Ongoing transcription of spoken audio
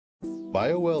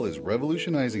BioWell is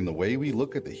revolutionizing the way we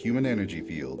look at the human energy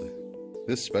field.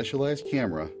 This specialized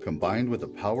camera, combined with the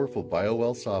powerful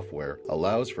BioWell software,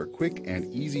 allows for quick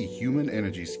and easy human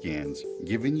energy scans,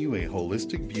 giving you a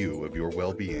holistic view of your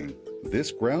well-being.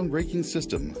 This groundbreaking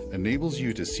system enables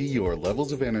you to see your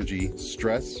levels of energy,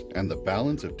 stress, and the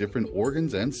balance of different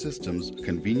organs and systems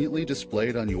conveniently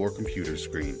displayed on your computer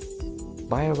screen.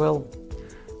 BioWell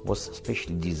was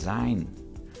specially designed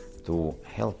to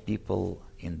help people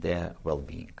in their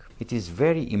well-being. It is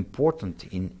very important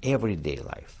in everyday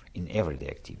life, in everyday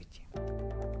activity.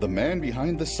 The man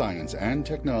behind the science and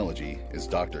technology is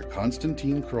Dr.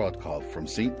 Konstantin KOROTKOV from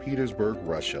St. Petersburg,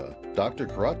 Russia. Dr.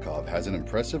 KOROTKOV has an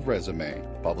impressive resume,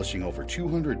 publishing over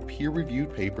 200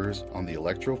 peer-reviewed papers on the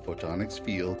electrophotonics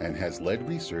field and has led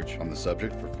research on the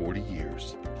subject for 40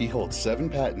 years. He holds 7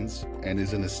 patents and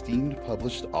is an esteemed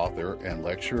published author and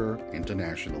lecturer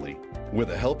internationally. With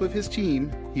the help of his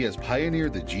team, he has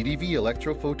pioneered the GDV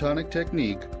electrophotonic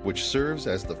technique, which serves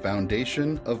as the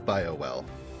foundation of BioWell.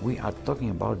 We are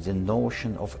talking about the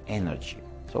notion of energy.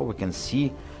 So we can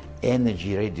see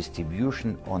energy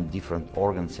redistribution on different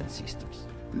organs and systems.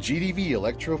 GDV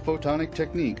electrophotonic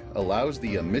technique allows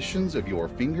the emissions of your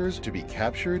fingers to be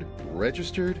captured,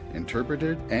 registered,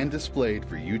 interpreted, and displayed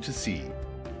for you to see.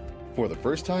 For the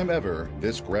first time ever,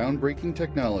 this groundbreaking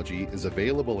technology is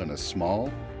available in a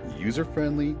small,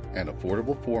 user-friendly, and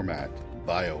affordable format,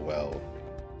 BioWell.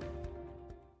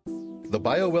 The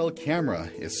BioWell camera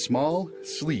is small,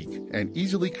 sleek, and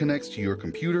easily connects to your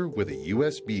computer with a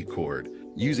USB cord.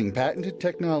 Using patented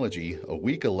technology, a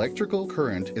weak electrical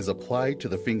current is applied to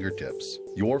the fingertips.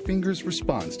 Your finger's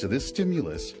response to this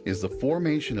stimulus is the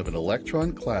formation of an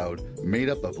electron cloud made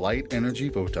up of light energy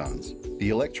photons.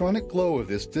 The electronic glow of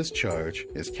this discharge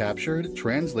is captured,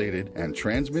 translated, and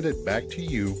transmitted back to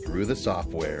you through the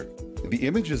software. The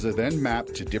images are then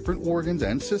mapped to different organs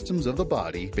and systems of the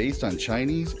body based on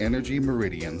Chinese energy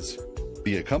meridians.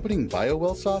 The accompanying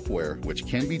BioWell software, which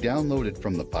can be downloaded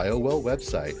from the BioWell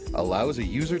website, allows a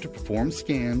user to perform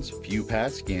scans, view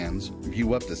past scans,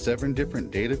 view up to 7 different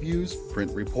data views,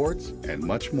 print reports, and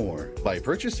much more. By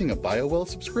purchasing a BioWell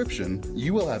subscription,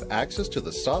 you will have access to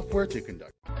the software to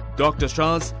conduct Dr.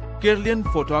 Shah's Kirlian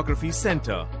Photography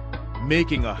Center,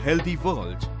 making a healthy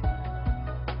world.